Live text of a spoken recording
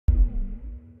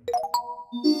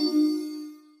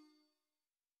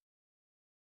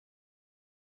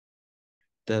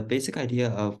The basic idea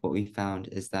of what we found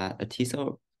is that a T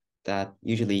cell that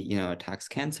usually, attacks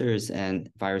cancers and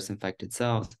virus-infected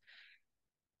cells,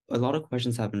 a lot of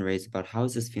questions have been raised about how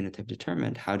is this phenotype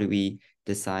determined? How do we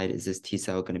decide, is this T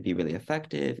cell going to be really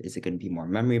effective? Is it going to be more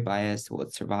memory biased? Will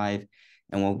it survive?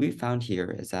 And what we found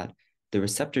here is that the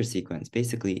receptor sequence,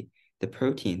 basically the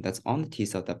protein that's on the T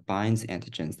cell that binds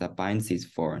antigens, that binds these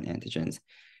foreign antigens,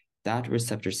 that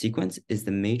receptor sequence is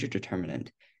the major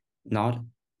determinant, not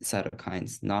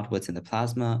cytokines, not what's in the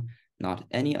plasma, not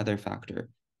any other factor.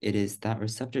 It is that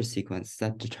receptor sequence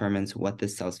that determines what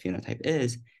this cell's phenotype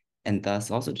is, and thus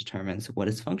also determines what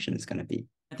its function is going to be.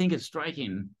 I think it's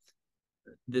striking.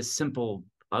 This simple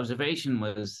observation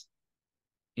was,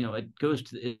 it goes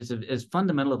to, it's as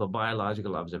fundamental of a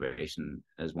biological observation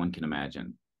as one can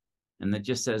imagine. And that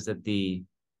just says that the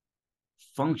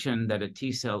function that a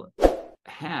T cell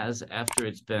has after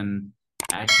it's been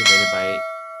activated by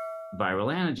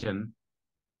viral antigen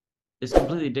is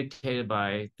completely dictated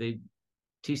by the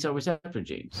T cell receptor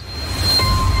genes.